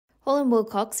Hall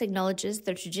Wilcox acknowledges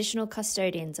the traditional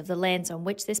custodians of the lands on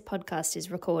which this podcast is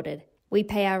recorded. We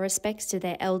pay our respects to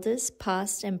their elders,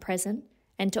 past and present,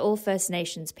 and to all First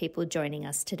Nations people joining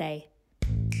us today.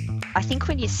 I think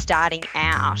when you're starting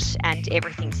out and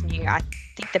everything's new, I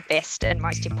think the best and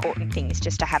most important thing is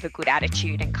just to have a good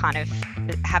attitude and kind of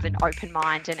have an open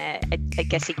mind and a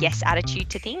yes attitude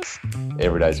to things.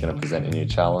 Every day is going to present a new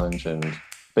challenge, and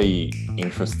be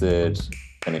interested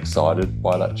and excited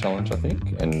by that challenge, I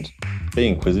think, and be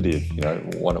inquisitive,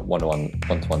 want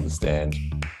to understand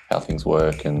how things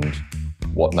work and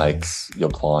what makes your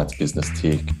client's business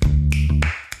tick.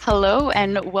 Hello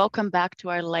and welcome back to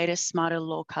our latest Smarter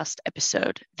Lawcast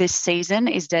episode. This season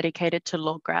is dedicated to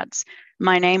law grads.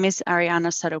 My name is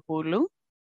Ariana Sarapoulou.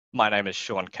 My name is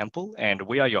Sean Kemple, and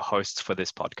we are your hosts for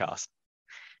this podcast.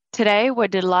 Today, we're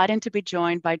delighted to be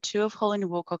joined by two of Hall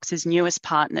Wilcox's newest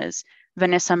partners,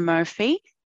 Vanessa Murphy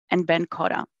and Ben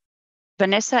Cotter.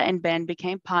 Vanessa and Ben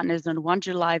became partners on 1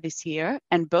 July this year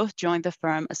and both joined the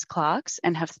firm as clerks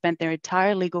and have spent their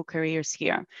entire legal careers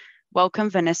here. Welcome,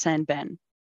 Vanessa and Ben.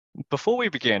 Before we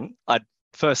begin, I'd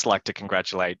first like to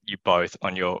congratulate you both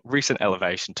on your recent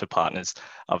elevation to partners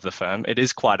of the firm. It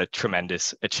is quite a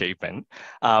tremendous achievement.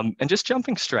 And just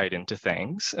jumping straight into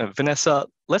things, Vanessa,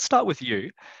 let's start with you.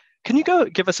 Can you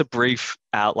give us a brief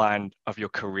outline of your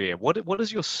career? What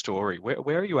is your story?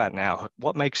 Where are you at now?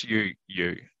 What makes you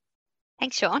you?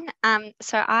 Thanks, Sean.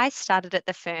 So I started at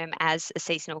the firm as a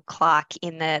seasonal clerk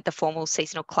in the formal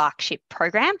seasonal clerkship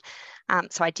program.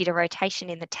 So I did a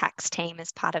rotation in the tax team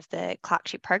as part of the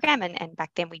clerkship program, and back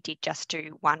then we did just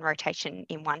do one rotation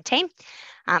in one team.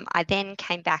 I then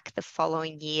came back the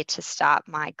following year to start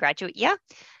my graduate year.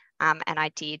 And I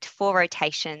did 4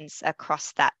 rotations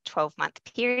across that 12-month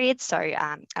period. So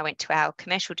I went to our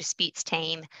commercial disputes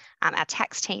team, our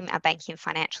tax team, our banking and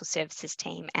financial services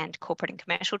team, and corporate and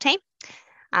commercial team.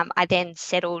 I then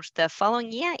settled the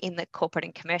following year in the corporate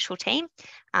and commercial team,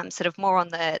 sort of more on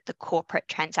the corporate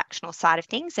transactional side of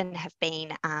things, and have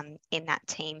been in that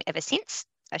team ever since.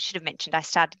 I should have mentioned I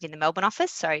started in the Melbourne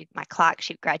office, so my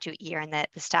clerkship graduate year and the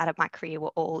start of my career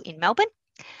were all in Melbourne.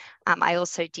 I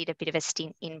also did a bit of a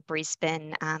stint in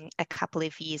Brisbane a couple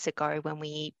of years ago when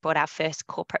we brought our first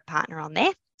corporate partner on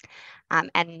there,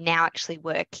 and now actually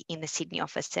work in the Sydney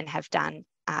office and have done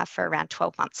for around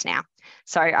 12 months now.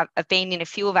 So I've been in a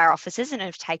few of our offices and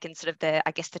have taken sort of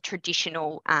the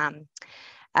traditional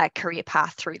career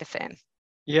path through the firm.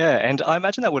 Yeah, and I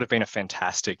imagine that would have been a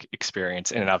fantastic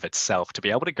experience in and of itself to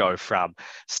be able to go from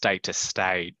state to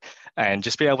state and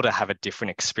just be able to have a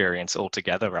different experience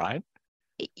altogether, right?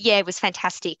 Yeah, it was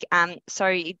fantastic. So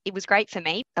it was great for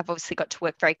me. I've obviously got to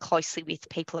work very closely with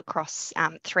people across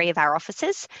 3 of our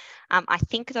offices. I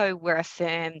think, though, we're a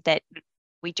firm that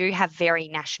we do have very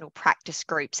national practice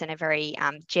groups and a very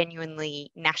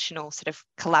genuinely national sort of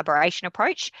collaboration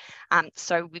approach.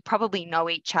 So we probably know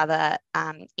each other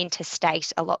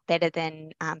interstate a lot better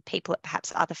than people at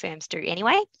perhaps other firms do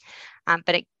anyway.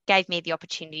 But it gave me the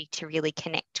opportunity to really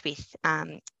connect with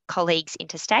colleagues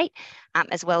interstate,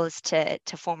 as well as to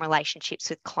form relationships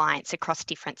with clients across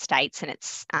different states. And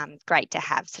it's great to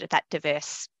have sort of that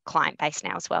diverse client base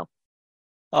now as well.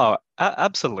 Oh,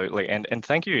 absolutely. And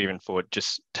thank you even for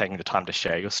just taking the time to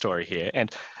share your story here.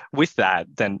 And with that,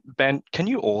 then, Ben, can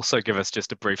you also give us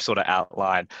just a brief sort of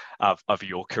outline of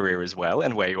your career as well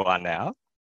and where you are now?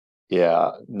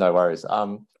 Yeah, no worries.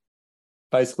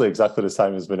 Basically exactly the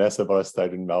same as Vanessa, but I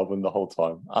stayed in Melbourne the whole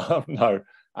time. I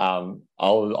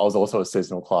was also a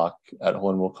seasonal clerk at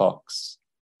Hall Wilcox,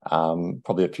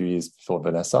 probably a few years before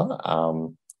Vanessa.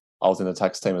 I was in the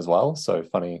tax team as well, so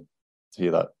funny to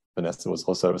hear that Vanessa was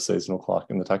also a seasonal clerk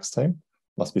in the tax team.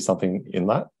 Must be something in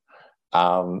that.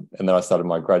 And then I started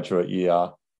my graduate year,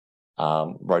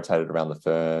 rotated around the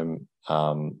firm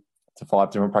to 5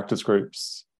 different practice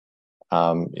groups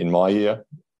in my year.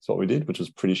 That's what we did, which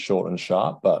was pretty short and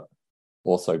sharp, but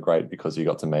also great because you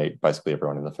got to meet basically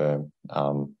everyone in the firm.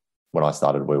 When I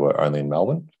started, we were only in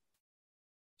Melbourne.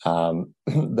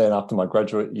 Then after my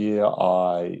graduate year,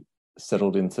 I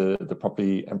settled into the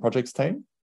property and projects team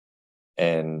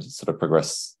and sort of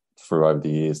progressed through over the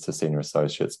years to senior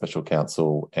associate, special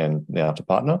counsel, and now to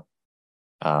partner.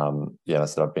 So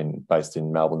I've been based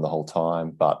in Melbourne the whole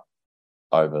time, but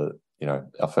our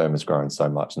firm has grown so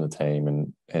much in the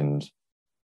team and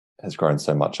has grown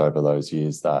so much over those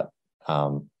years that,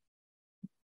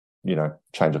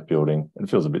 change of building, it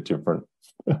feels a bit different.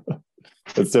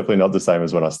 It's definitely not the same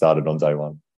as when I started on day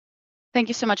one. Thank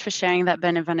you so much for sharing that,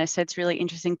 Ben and Vanessa. It's really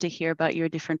interesting to hear about your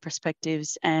different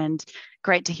perspectives and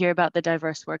great to hear about the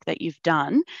diverse work that you've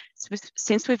done. So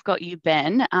since we've got you,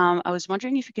 Ben, I was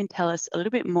wondering if you can tell us a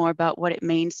little bit more about what it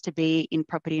means to be in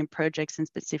property and projects and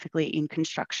specifically in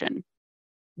construction.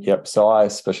 Yep. So I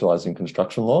specialise in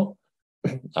construction law,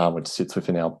 which sits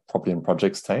within our property and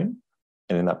projects team.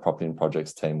 And in that property and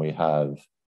projects team, we have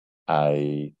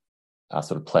a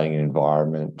sort of planning and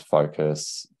environment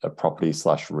focus, a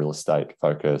property/real estate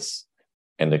focus,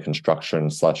 and a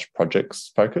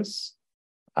construction/projects focus.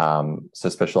 So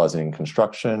specialising in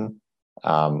construction,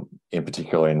 in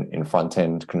particular in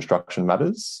front-end construction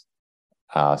matters.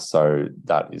 So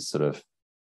that is sort of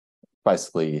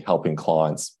basically helping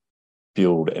clients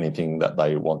build anything that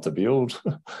they want to build.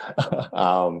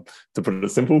 To put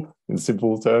it in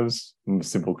simple terms, I'm a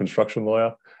simple construction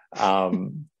lawyer.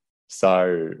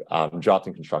 So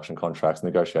drafting construction contracts,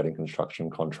 negotiating construction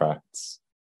contracts,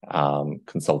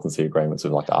 consultancy agreements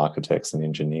with like architects and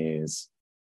engineers,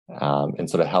 and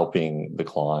sort of helping the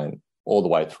client all the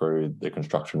way through the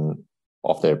construction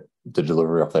of the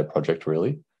delivery of their project,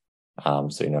 really. So,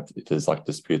 if there's like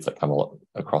disputes that come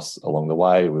across along the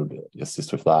way, we would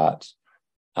assist with that,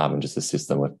 and just assist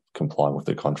them with complying with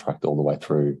the contract all the way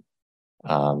through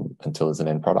until there's an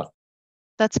end product.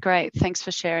 That's great. Thanks for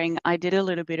sharing. I did a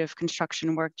little bit of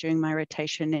construction work during my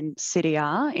rotation in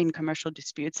CDR in commercial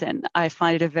disputes, and I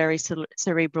find it a very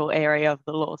cerebral area of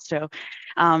the law. So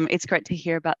it's great to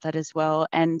hear about that as well.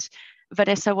 And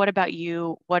Vanessa, what about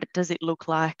you? What does it look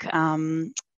like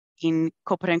in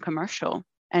corporate and commercial?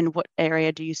 And what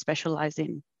area do you specialise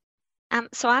in?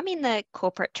 So I'm in the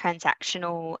corporate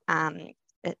transactional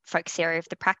focus area of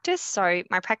the practice. So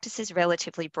my practice is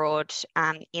relatively broad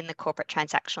in the corporate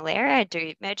transactional area. I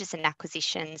do mergers and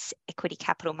acquisitions, equity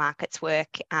capital markets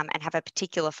work, and have a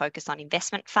particular focus on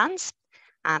investment funds.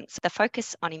 So the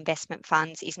focus on investment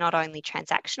funds is not only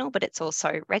transactional, but it's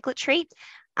also regulatory.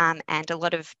 And I do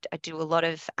a lot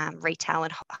of retail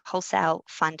and wholesale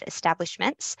fund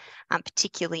establishments,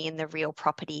 particularly in the real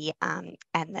property and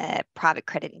the private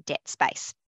credit and debt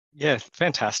space. Yeah,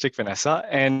 fantastic, Vanessa.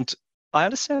 And I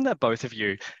understand that both of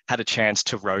you had a chance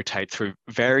to rotate through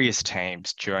various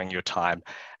teams during your time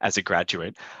as a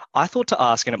graduate. I thought to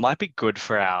ask, and it might be good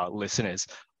for our listeners,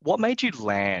 what made you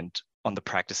land on the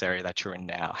practice area that you're in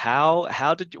now?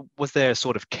 Was there a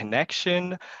sort of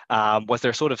connection? Was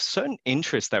there a sort of certain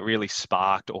interest that really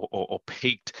sparked or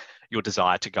piqued your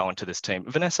desire to go into this team?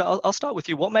 Vanessa, I'll start with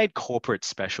you. What made corporate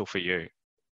special for you?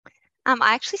 I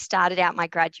actually started out my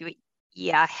graduate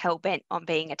year hell-bent on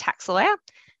being a tax lawyer.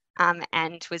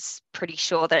 And was pretty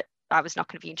sure that I was not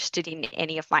going to be interested in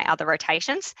any of my other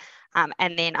rotations.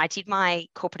 And then I did my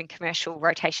corporate and commercial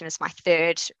rotation as my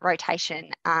third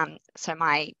rotation. So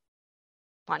my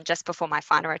one just before my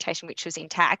final rotation, which was in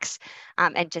tax,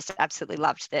 and just absolutely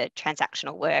loved the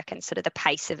transactional work and sort of the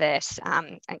pace of it,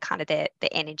 and kind of the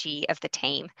energy of the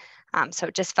team. So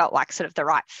it just felt like sort of the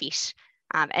right fit.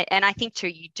 And I think too,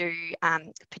 you do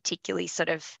particularly sort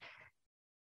of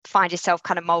find yourself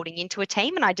kind of molding into a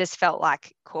team, and I just felt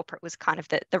like corporate was kind of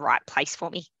the right place for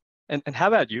me. And how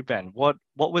about you, Ben? What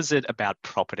was it about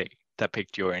property that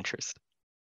piqued your interest?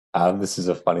 This is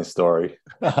a funny story.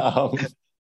 Very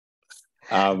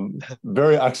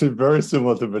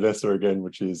similar to Vanessa again,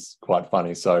 which is quite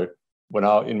funny. So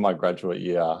in my graduate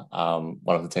year, one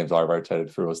of the teams I rotated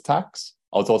through was tax.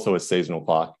 I was also a seasonal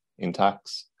clerk in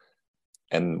tax,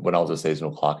 and when I was a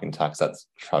seasonal clerk in tax, that's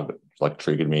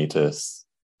triggered me to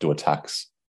do a tax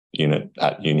unit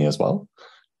at uni as well.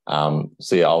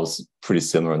 So yeah, I was pretty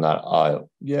similar in that. I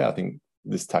think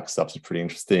this tax stuff is pretty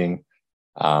interesting.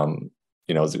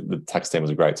 The tax team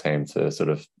was a great team to sort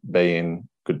of be in,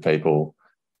 good people.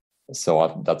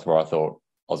 So that's where I thought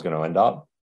I was going to end up.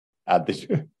 At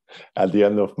the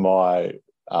end of my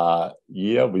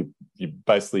year, you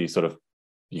basically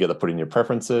you get to put in your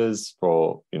preferences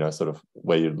for sort of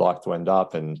where you'd like to end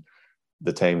up, and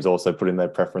the teams also put in their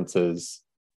preferences.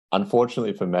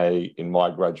 Unfortunately for me, in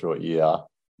my graduate year,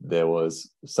 there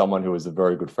was someone who was a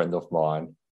very good friend of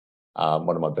mine,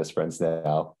 one of my best friends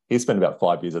now. He spent about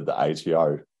 5 years at the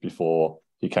ATO before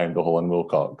he came to Hall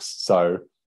Wilcox. So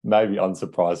maybe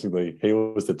unsurprisingly, he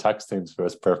was the tax team's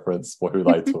first preference for who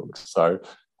they took. So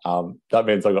that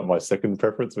means I got my second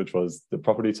preference, which was the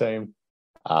property team,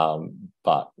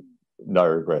 but no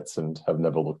regrets and have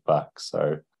never looked back.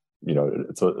 So,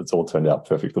 it's all turned out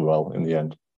perfectly well in the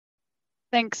end.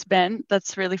 Thanks, Ben.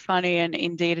 That's really funny. And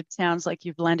indeed, it sounds like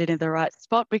you've landed in the right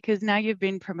spot because now you've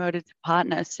been promoted to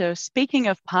partner. So speaking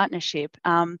of partnership,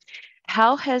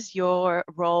 how has your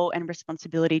role and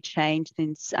responsibility changed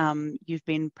since you've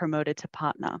been promoted to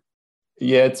partner?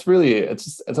 Yeah, it's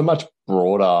a much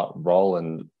broader role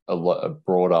and a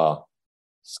broader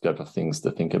scope of things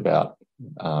to think about,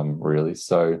 really.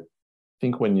 So I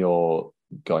think when you're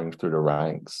going through the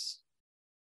ranks,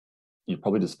 you're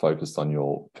probably just focused on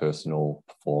your personal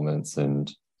performance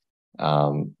and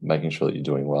making sure that you're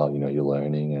doing well. You're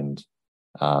learning and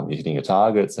you're hitting your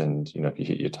targets, and if you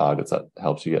hit your targets, that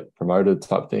helps you get promoted,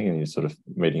 type thing, and you're sort of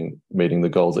meeting the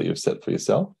goals that you've set for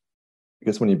yourself. I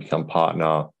guess when you become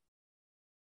partner,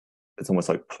 it's almost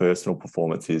like personal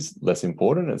performance is less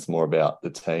important. It's more about the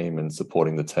team and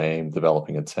supporting the team,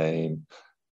 developing a team,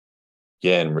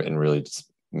 and really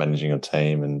just managing a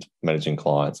team and managing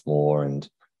clients more. And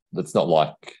it's not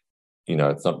like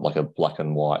it's not like a black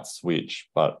and white switch,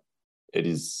 but it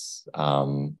is.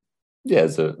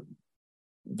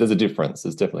 There's a difference.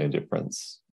 There's definitely a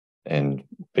difference. But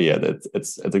yeah,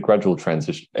 it's a gradual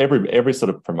transition. Every sort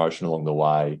of promotion along the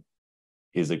way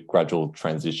is a gradual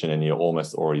transition, and you're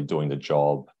almost already doing the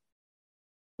job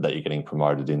that you're getting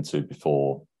promoted into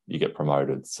before you get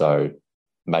promoted. So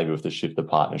maybe with the shift to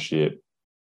partnership,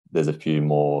 there's a few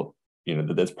more,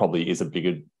 there's probably is a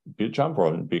big jump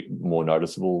or a bit more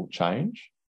noticeable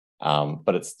change.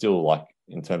 But it's still like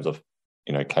in terms of,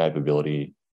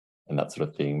 capability and that sort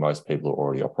of thing, most people are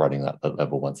already operating at that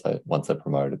level once they're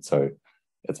promoted. So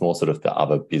it's more sort of the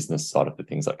other business side of the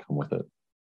things that come with it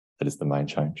that is the main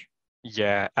change.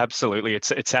 Yeah, absolutely.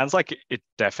 It sounds like it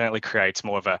definitely creates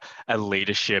more of a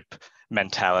leadership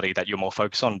mentality, that you're more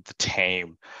focused on the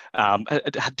team.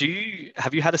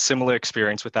 Have you had a similar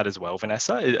experience with that as well,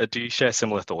 Vanessa? Do you share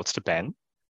similar thoughts to Ben?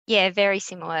 Yeah, very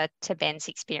similar to Ben's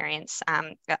experience.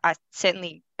 I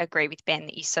certainly agree with Ben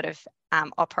that you sort of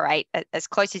operate as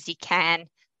close as you can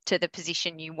to the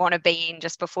position you want to be in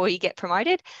just before you get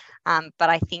promoted. But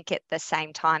I think at the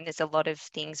same time, there's a lot of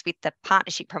things with the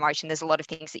partnership promotion, there's a lot of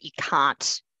things that you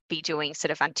can't be doing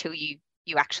sort of until you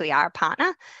actually are a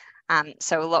partner.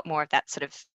 So a lot more of that sort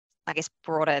of, I guess,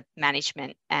 broader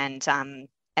management and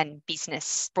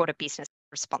broader business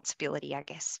responsibility, I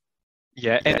guess.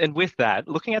 Yeah, and with that,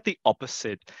 looking at the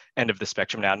opposite end of the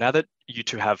spectrum now that you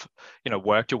two have,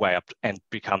 worked your way up and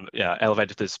become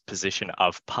elevated to this position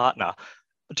of partner,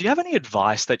 do you have any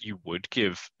advice that you would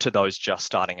give to those just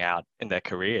starting out in their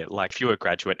career? Like if you were a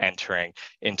graduate entering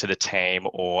into the team,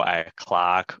 or a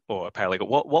clerk or a paralegal,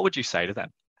 what would you say to them?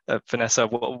 Vanessa,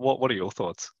 what are your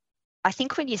thoughts? I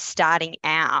think when you're starting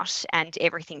out and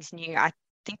everything's new, I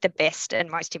think the best and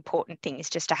most important thing is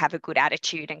just to have a good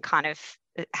attitude and kind of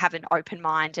have an open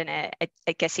mind and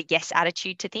I guess a yes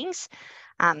attitude to things.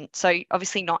 So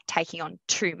obviously not taking on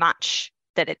too much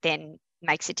that it then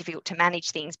makes it difficult to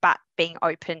manage things, but being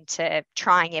open to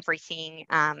trying everything.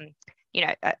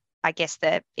 I guess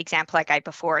the example I gave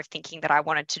before of thinking that I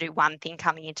wanted to do one thing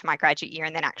coming into my graduate year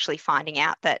and then actually finding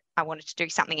out that I wanted to do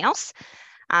something else.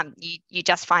 You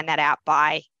just find that out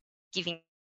by giving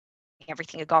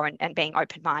everything a go and being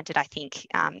open-minded, I think,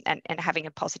 and having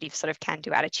a positive sort of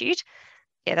can-do attitude.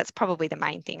 Yeah, that's probably the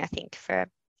main thing, I think, for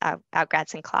our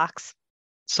grads and clerks.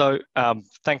 So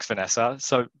thanks, Vanessa.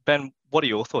 So Ben, what are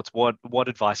your thoughts? What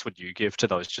advice would you give to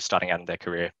those just starting out in their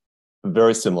career?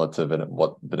 Very similar to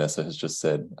what Vanessa has just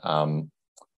said.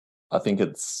 I think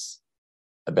it's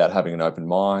about having an open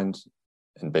mind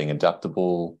and being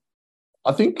adaptable.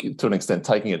 I think to an extent,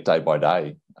 taking it day by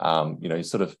day. You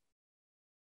sort of,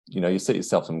 you set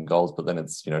yourself some goals, but then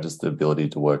it's, just the ability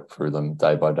to work through them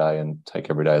day by day and take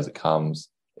every day as it comes.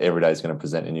 Every day is going to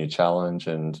present a new challenge,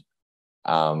 and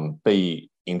be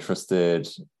interested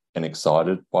and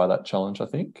excited by that challenge, I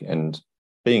think, and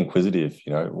be inquisitive,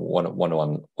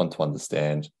 want to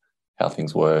understand how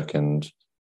things work and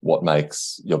what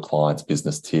makes your client's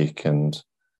business tick and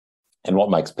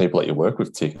what makes people that you work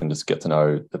with tick, and just get to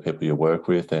know the people you work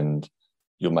with, and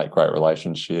you'll make great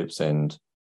relationships, and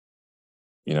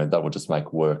that will just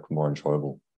make work more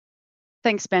enjoyable.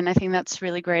 Thanks, Ben. I think that's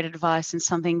really great advice and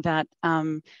something that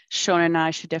Sean and I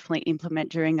should definitely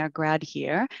implement during our grad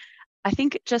here. I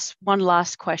think just one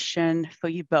last question for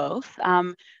you both.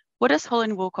 What does Hall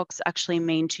Wilcox actually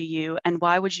mean to you, and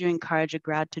why would you encourage a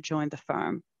grad to join the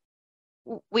firm?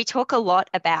 We talk a lot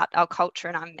about our culture,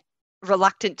 and I'm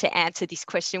reluctant to answer this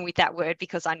question with that word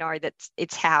because I know that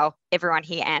it's how everyone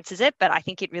here answers it, but I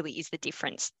think it really is the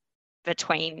difference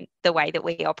between the way that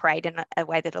we operate and a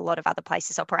way that a lot of other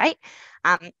places operate.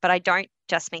 But I don't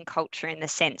just mean culture in the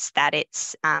sense that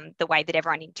it's the way that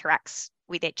everyone interacts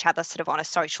with each other sort of on a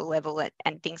social level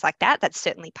and things like that. That's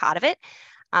certainly part of it.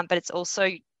 But it's also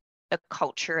a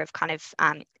culture of kind of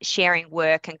sharing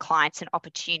work and clients and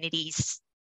opportunities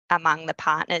among the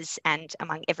partners and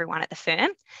among everyone at the firm.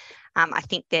 I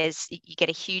think you get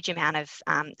a huge amount of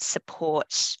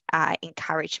support,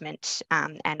 encouragement,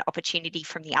 and opportunity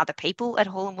from the other people at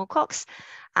Hall Wilcox,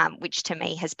 which to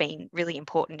me has been really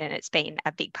important, and it's been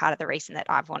a big part of the reason that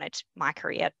I've wanted my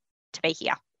career to be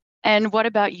here. And what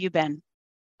about you, Ben?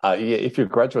 If you're a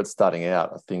graduate starting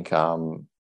out, I think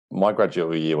my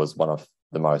graduate year was one of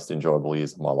the most enjoyable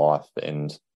years of my life,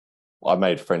 and I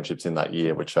made friendships in that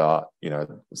year, which are,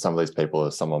 some of these people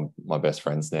are some of my best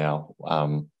friends now.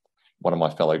 One of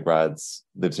my fellow grads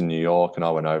lives in New York, and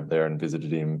I went over there and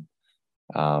visited him.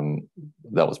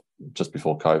 That was just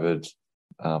before COVID,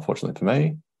 fortunately for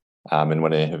me. And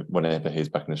whenever he's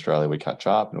back in Australia, we catch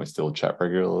up and we still chat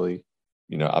regularly.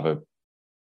 Other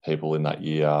people in that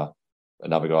year,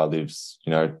 another guy lives,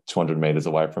 200 meters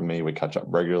away from me. We catch up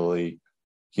regularly.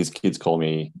 His kids call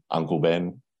me Uncle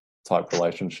Ben type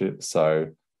relationship.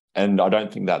 So, and I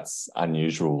don't think that's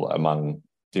unusual among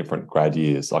different grad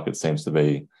years. Like, it seems to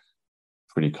be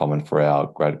pretty common for our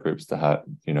grad groups to have,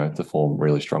 to form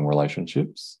really strong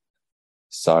relationships.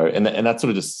 So, and that sort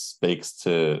of just speaks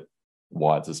to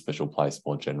why it's a special place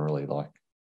more generally. Like,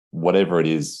 whatever it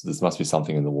is, there must be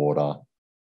something in the water.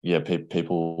 Yeah,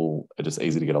 people are just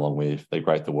easy to get along with. They're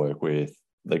great to work with.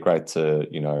 They're great to,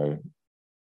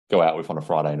 go out with on a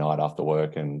Friday night after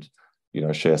work and,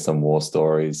 share some war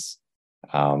stories.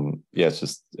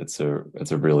 It's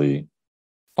a really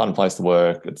fun place to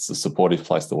work. It's a supportive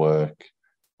place to work.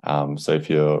 So if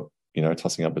you're,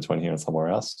 tossing up between here and somewhere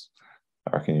else,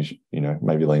 I reckon you should,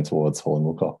 maybe lean towards Hall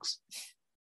Wilcox.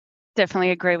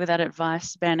 Definitely agree with that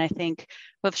advice, Ben. I think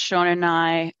both Sean and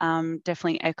I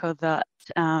definitely echo that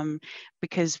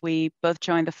because we both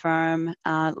joined the firm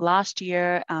last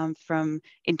year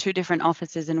in two different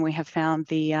offices, and we have found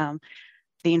the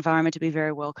environment to be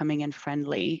very welcoming and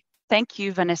friendly. Thank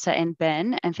you, Vanessa and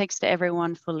Ben, and thanks to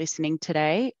everyone for listening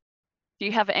today. Do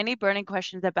you have any burning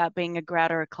questions about being a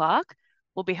grad or a clerk?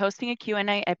 We'll be hosting a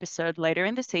Q&A episode later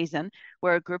in the season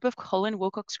where a group of Hall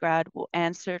Wilcox grad will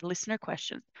answer listener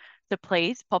questions. So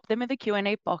please pop them in the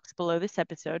Q&A box below this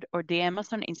episode or DM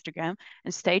us on Instagram,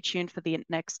 and stay tuned for the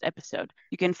next episode.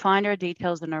 You can find our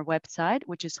details on our website,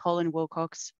 which is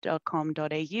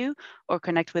hallandwilcox.com.au, or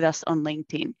connect with us on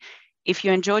LinkedIn. If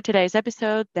you enjoyed today's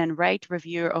episode, then rate,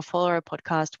 review, or follow our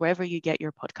podcast wherever you get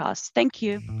your podcasts. Thank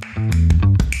you.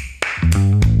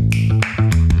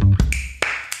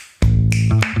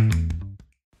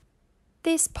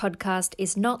 This podcast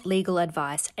is not legal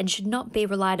advice and should not be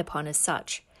relied upon as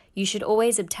such. You should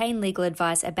always obtain legal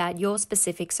advice about your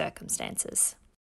specific circumstances.